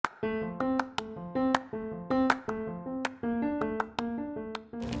Hello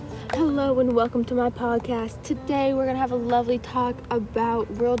and welcome to my podcast. Today we're going to have a lovely talk about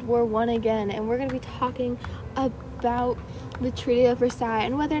World War I again, and we're going to be talking about the Treaty of Versailles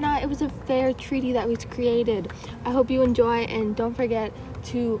and whether or not it was a fair treaty that was created. I hope you enjoy, and don't forget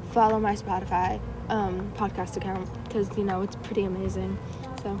to follow my Spotify podcast account because, it's pretty amazing.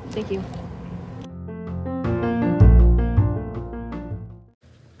 So, thank you.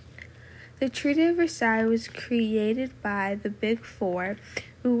 The Treaty of Versailles was created by the Big Four,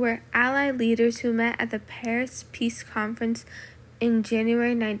 who were Allied leaders who met at the Paris Peace Conference in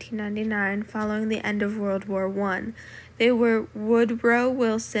January 1999 following the end of World War I. They were Woodrow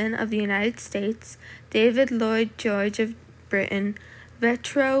Wilson of the United States, David Lloyd George of Britain,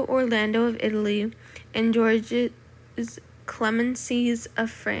 Pietro Orlando of Italy, and Georges Clemenceau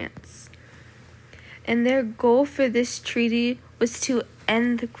of France. And their goal for this treaty was to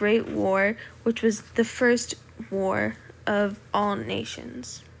end the Great War, which was the first war of all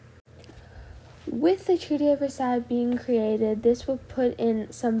nations. With the Treaty of Versailles being created, this would put in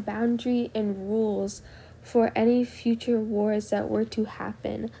some boundary and rules for any future wars that were to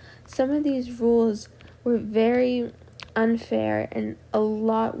happen. Some of these rules were very unfair and a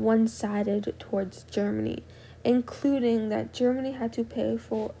lot one-sided towards Germany, including that Germany had to pay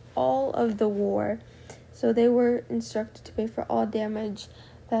for all of the war. So they were instructed to pay for all damage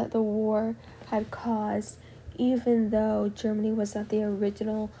that the war had caused, even though Germany was not the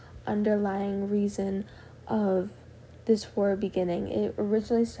original underlying reason of this war beginning. It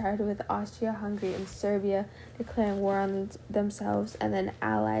originally started with Austria-Hungary and Serbia declaring war on themselves, and then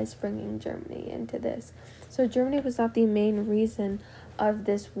Allies bringing Germany into this. So Germany was not the main reason of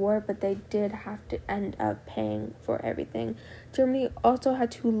this war, but they did have to end up paying for everything. Germany also had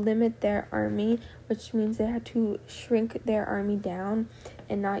to limit their army, which means they had to shrink their army down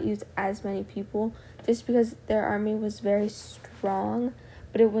and not use as many people, just because their army was very strong,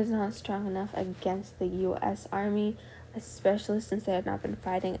 but it was not strong enough against the U.S. Army, especially since they had not been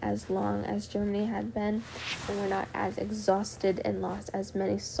fighting as long as Germany had been, and were not as exhausted and lost as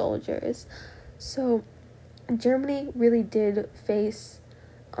many soldiers. So Germany really did face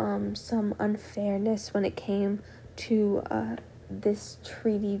some unfairness when it came to this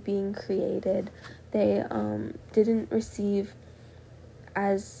treaty being created. They received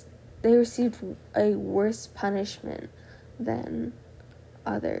a worse punishment than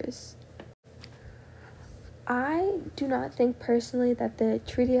others. I do not think personally that the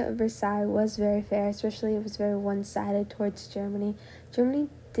Treaty of Versailles was very fair, especially it was very one-sided towards Germany. Germany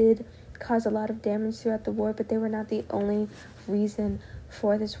did cause a lot of damage throughout the war, but they were not the only reason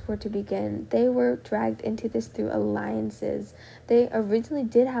for this war to begin. They were dragged into this through alliances. They originally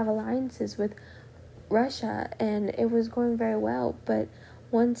did have alliances with Russia, and it was going very well, but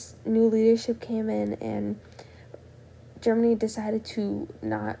once new leadership came in and Germany decided to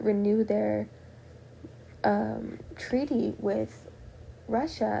not renew their treaty with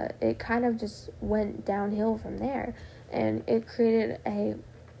Russia, it kind of just went downhill from there, and it created a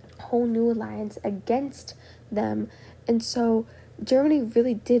whole new alliance against them. And so Germany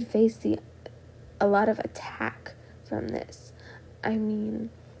really did face a lot of attack from this. I mean,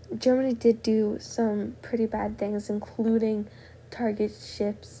 Germany did do some pretty bad things, including target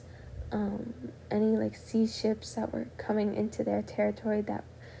ships, any sea ships that were coming into their territory that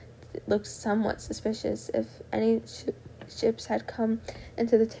looked somewhat suspicious. If any ships had come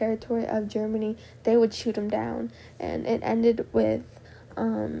into the territory of Germany, they would shoot them down, and it ended with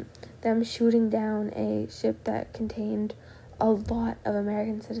them shooting down a ship that contained a lot of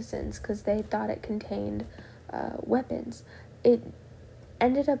American citizens because they thought it contained weapons. It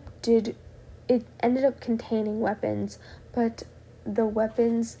ended up containing weapons, but the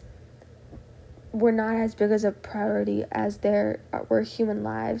weapons were not as big as a priority as there were human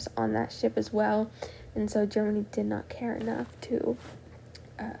lives on that ship as well, and so Germany did not care enough to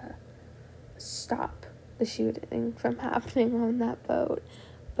stop the shooting from happening on that boat.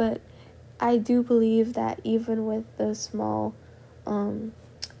 But I do believe that even with those small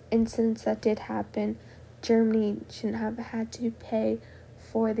incidents that did happen, Germany shouldn't have had to pay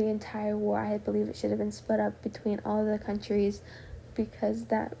for the entire war. I believe it should have been split up between all the countries, because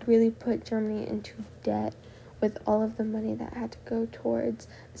that really put Germany into debt with all of the money that had to go towards,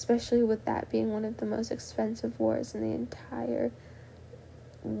 especially with that being one of the most expensive wars in the entire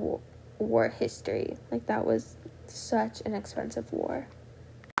war history. That was such an expensive war.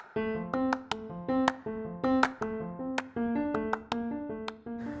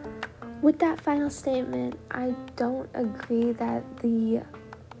 With that final statement, I don't agree that the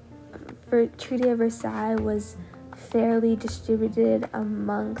Treaty of Versailles was fairly distributed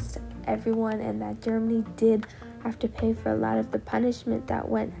amongst everyone, and that Germany did have to pay for a lot of the punishment that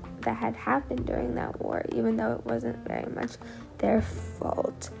had happened during that war, even though it wasn't very much their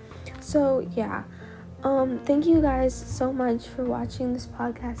fault. So yeah, thank you guys so much for watching this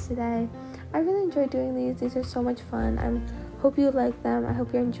podcast today. I really enjoyed doing these are so much fun. I hope you like them. I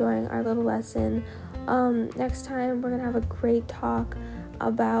hope you're enjoying our little lesson. Next time we're gonna have a great talk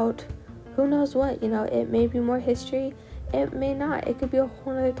about who knows what. It may be more history, it may not, it could be a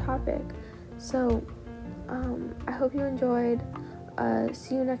whole other topic. So I hope you enjoyed.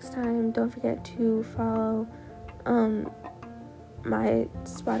 See you next time. Don't forget to follow my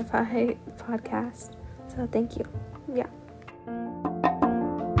Spotify podcast. So thank you. Yeah.